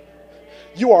God.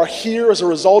 You are here as a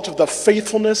result of the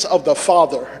faithfulness of the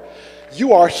Father.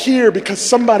 You are here because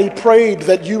somebody prayed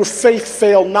that your faith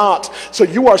fail not. So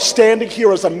you are standing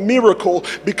here as a miracle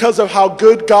because of how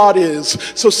good God is.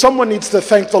 So someone needs to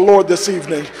thank the Lord this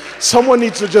evening. Someone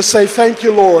needs to just say, thank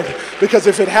you, Lord. Because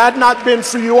if it had not been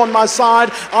for you on my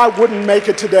side, I wouldn't make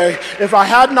it today. If I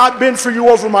had not been for you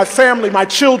over my family, my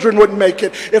children wouldn't make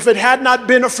it. If it had not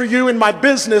been for you in my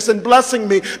business and blessing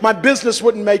me, my business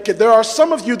wouldn't make it. There are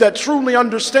some of you that truly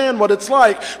understand what it's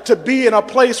like to be in a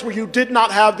place where you did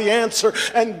not have the answer.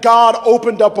 And God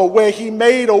opened up a way. He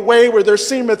made a way where there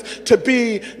seemeth to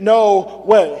be no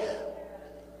way.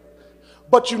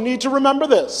 But you need to remember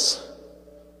this.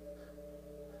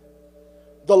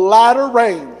 The latter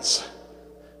rains.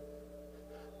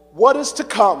 What is to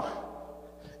come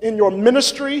in your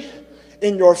ministry,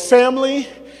 in your family,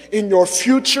 in your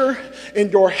future, in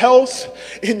your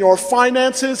health, in your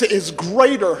finances is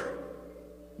greater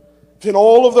than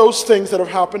all of those things that have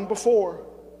happened before.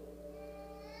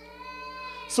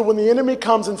 So when the enemy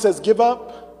comes and says, give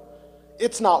up,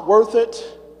 it's not worth it,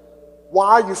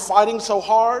 why are you fighting so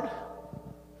hard?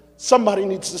 Somebody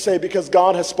needs to say, because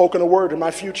God has spoken a word in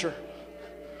my future.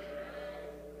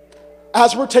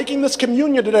 As we're taking this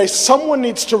communion today, someone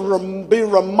needs to be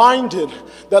reminded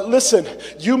that, listen,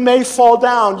 you may fall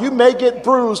down, you may get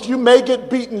bruised, you may get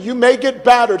beaten, you may get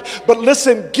battered, but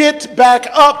listen, get back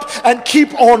up and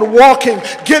keep on walking.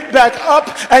 Get back up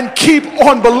and keep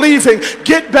on believing.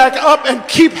 Get back up and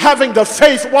keep having the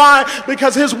faith. Why?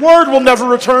 Because his word will never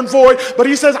return void, but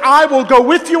he says, I will go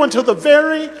with you until the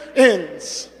very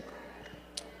ends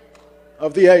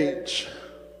of the age.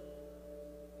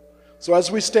 So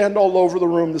as we stand all over the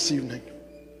room this evening,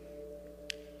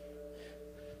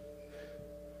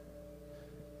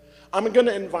 I'm going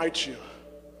to invite you,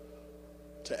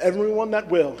 to everyone that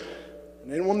will,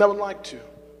 and anyone that would like to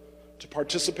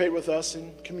participate with us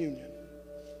in communion.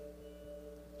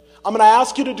 I'm going to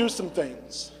ask you to do some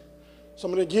things. So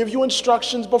I'm going to give you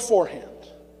instructions beforehand.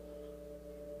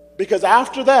 Because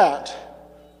after that,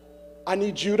 I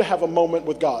need you to have a moment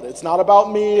with God. It's not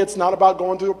about me. It's not about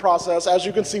going through a process. As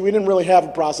you can see, we didn't really have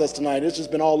a process tonight. It's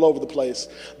just been all over the place.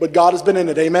 But God has been in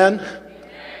it. Amen? Amen.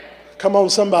 Come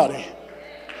on, somebody.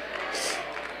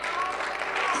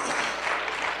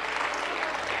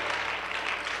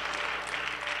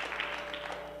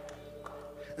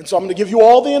 And so I'm going to give you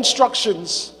all the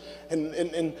instructions.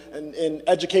 In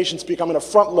education speak, I'm going to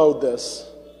front load this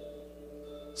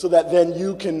so that then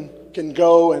you can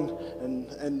go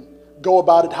and go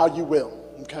about it how you will,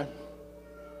 okay?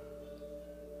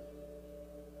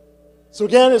 So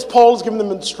again, as Paul's giving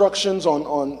them instructions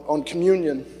on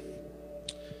communion,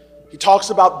 he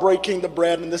talks about breaking the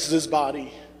bread, and this is his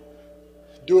body.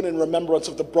 Do it in remembrance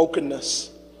of the brokenness.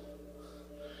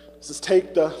 He says,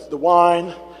 take the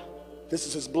wine. This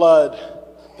is his blood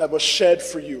that was shed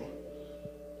for you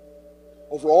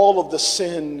over all of the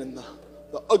sin and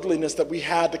the ugliness that we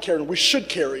had to carry, and we should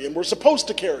carry, and we're supposed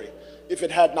to carry, if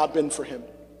it had not been for him.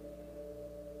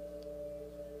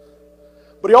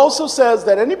 But he also says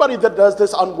that anybody that does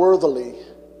this unworthily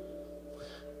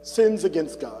sins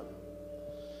against God.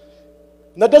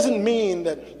 And that doesn't mean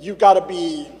that you've got to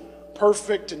be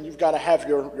perfect and you've got to have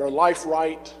your life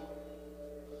right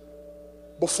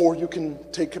before you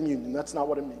can take communion. That's not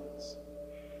what it means.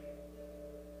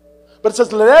 But it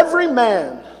says, let every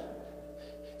man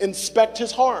inspect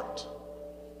his heart.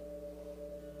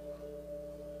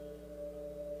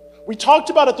 We talked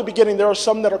about at the beginning, there are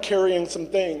some that are carrying some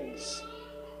things.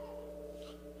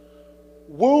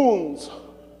 Wounds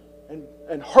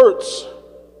and hurts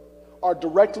are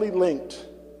directly linked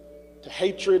to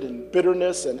hatred and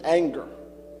bitterness and anger.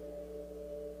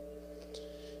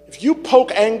 If you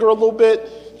poke anger a little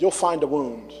bit, you'll find a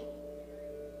wound.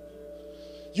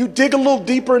 You dig a little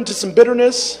deeper into some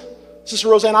bitterness, Sister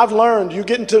Roseanne, I've learned you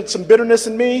get into some bitterness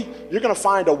in me, you're going to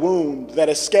find a wound that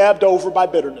is scabbed over by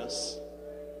bitterness.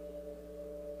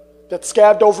 That's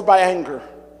scabbed over by anger.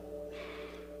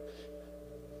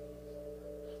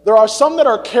 There are some that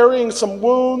are carrying some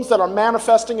wounds that are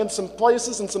manifesting in some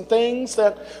places and some things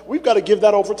that we've got to give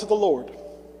that over to the Lord.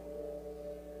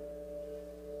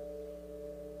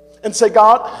 And say,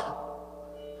 God,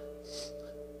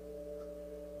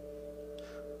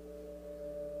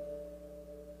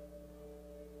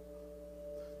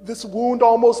 this wound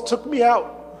almost took me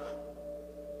out.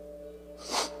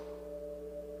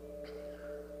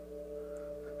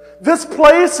 This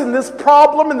place and this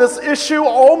problem and this issue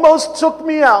almost took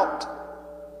me out.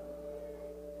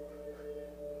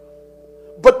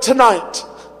 But tonight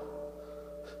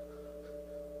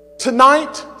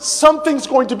Tonight, something's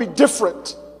going to be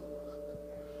different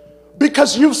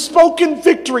because you've spoken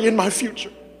victory in my future.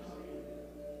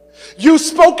 You've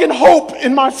spoken hope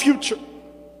in my future.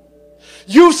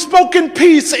 You've spoken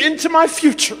peace into my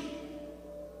future.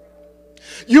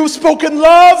 You've spoken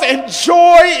love and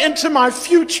joy into my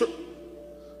future.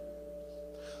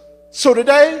 So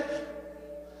today,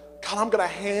 God, I'm going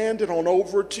to hand it on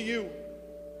over to you.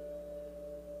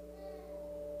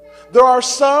 There are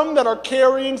some that are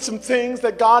carrying some things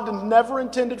that God never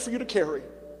intended for you to carry.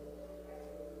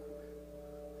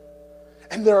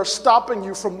 And they are stopping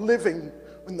you from living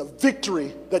in the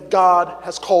victory that God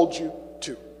has called you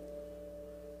to.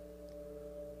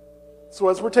 So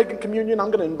as we're taking communion,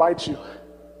 I'm going to invite you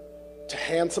to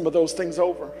hand some of those things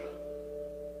over.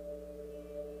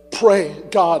 Pray,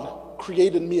 God,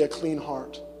 create in me a clean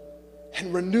heart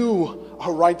and renew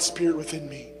a right spirit within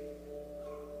me.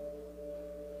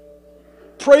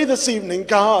 Pray this evening,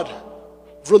 God,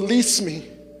 release me.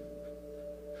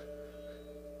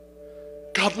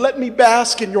 God, let me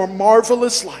bask in your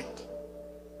marvelous light.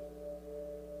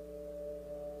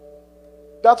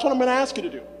 That's what I'm going to ask you to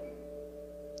do.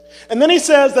 And then he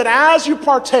says that as you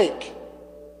partake,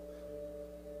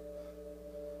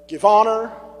 give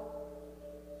honor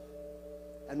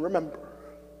and remember.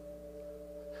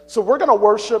 So we're going to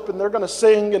worship and they're going to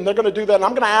sing and they're going to do that. And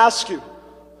I'm going to ask you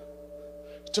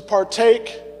to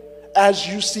partake as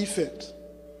you see fit.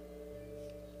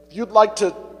 If you'd like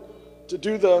to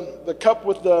do the cup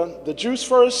with the juice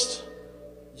first,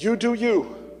 you do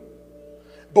you.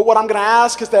 But what I'm going to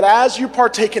ask is that as you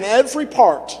partake in every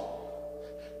part,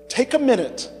 take a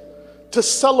minute to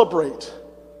celebrate.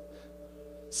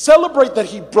 Celebrate that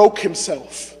he broke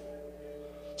himself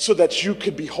so that you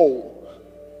could be whole.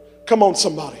 Come on,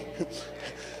 somebody.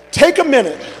 Take a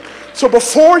minute. So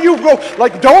before you go,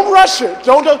 don't rush it.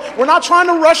 We're not trying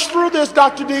to rush through this,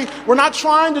 Dr. D. We're not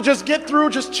trying to just get through,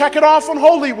 just check it off on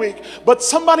Holy Week. But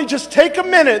somebody just take a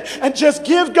minute and just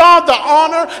give God the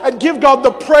honor and give God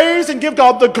the praise and give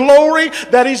God the glory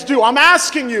that he's due. I'm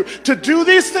asking you to do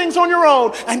these things on your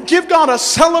own and give God a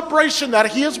celebration that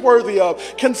he is worthy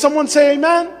of. Can someone say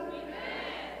amen? Amen.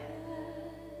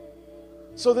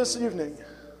 So this evening,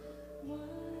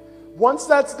 once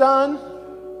that's done,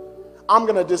 I'm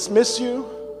going to dismiss you.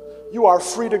 You are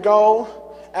free to go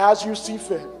as you see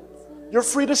fit. You're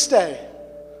free to stay,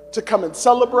 to come and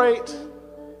celebrate.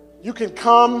 You can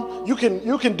come. You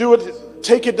can do it.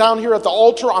 Take it down here at the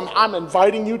altar. I'm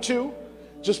inviting you to.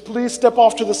 Just please step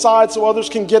off to the side so others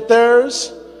can get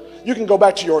theirs. You can go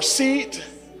back to your seat.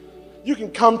 You can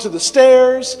come to the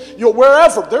stairs.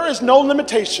 Wherever. There is no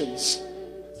limitations.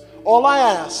 All I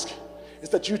ask is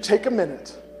that you take a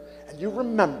minute and you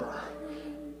remember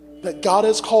that God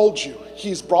has called you.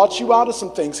 He's brought you out of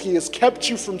some things. He has kept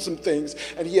you from some things.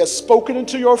 And he has spoken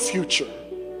into your future.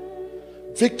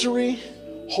 Victory,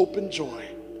 hope, and joy.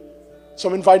 So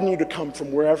I'm inviting you to come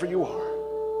from wherever you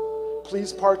are.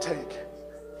 Please partake.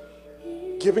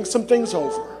 Giving some things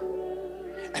over.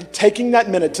 And taking that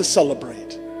minute to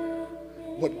celebrate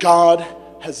what God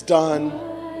has done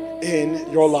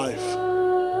in your life.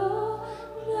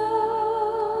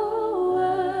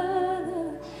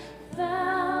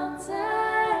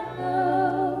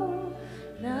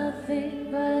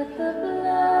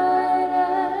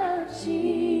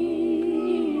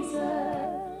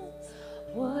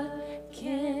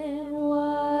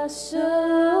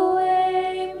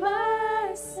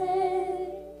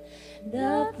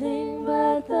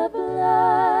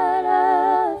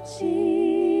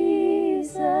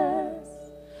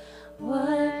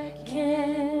 What can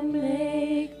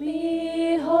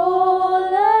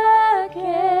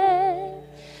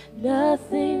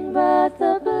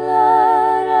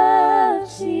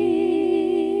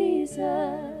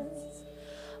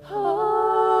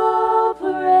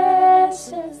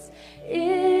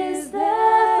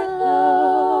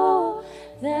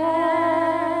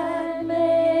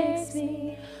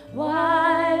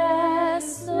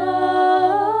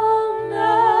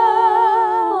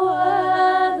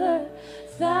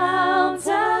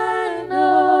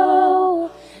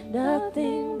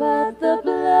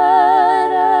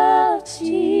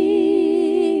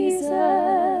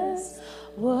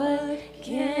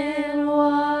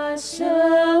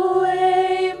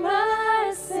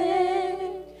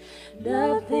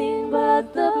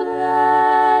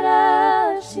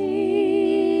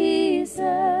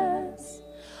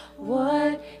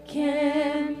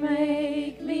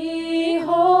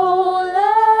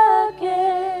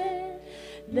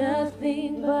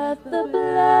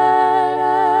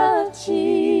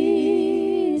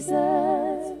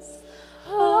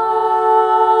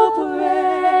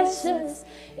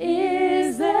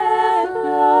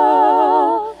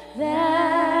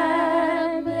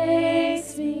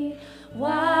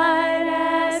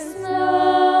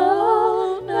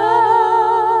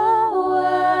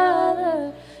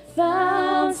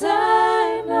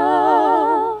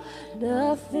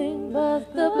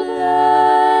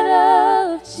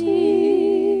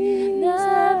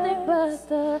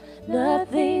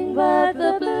nothing but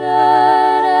the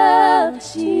blood of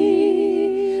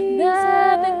Jesus.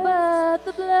 Nothing but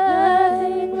the blood,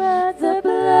 nothing but the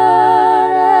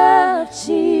blood of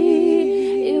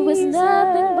Jesus. It was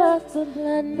nothing but the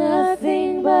blood,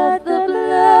 nothing but the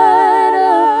blood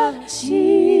of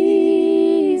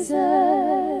Jesus.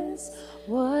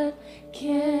 What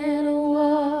can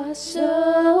wash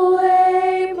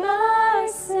away my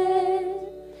sin?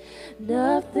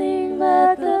 Nothing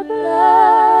but the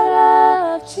blood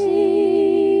of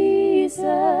Jesus.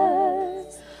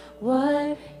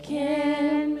 What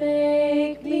can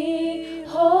make me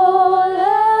whole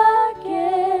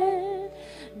again?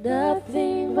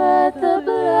 Nothing but the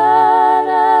blood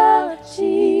of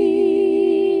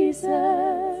Jesus.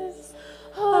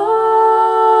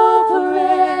 Oh,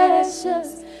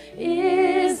 precious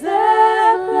is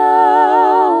that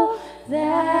flow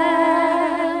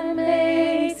that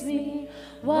makes me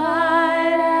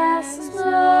white as snow.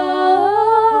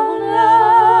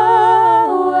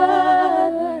 No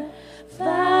other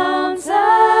fount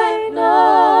I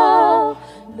know,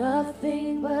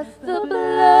 nothing but the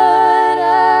blood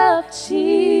of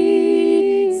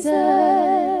Jesus.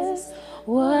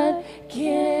 What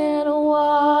can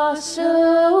wash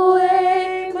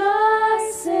away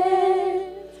my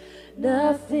sin?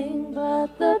 Nothing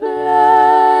but the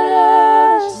blood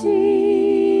of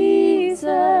Jesus.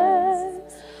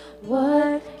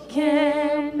 What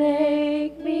can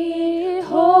make me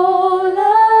whole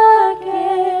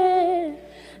again?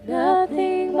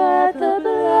 Nothing but the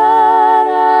blood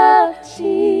of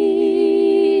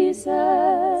Jesus.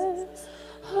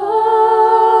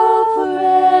 Oh,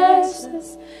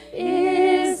 precious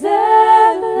is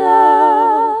that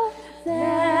love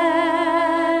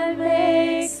that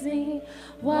makes me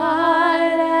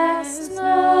white as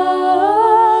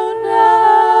snow.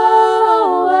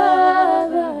 No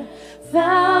other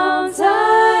fount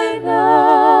I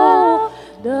know,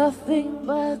 nothing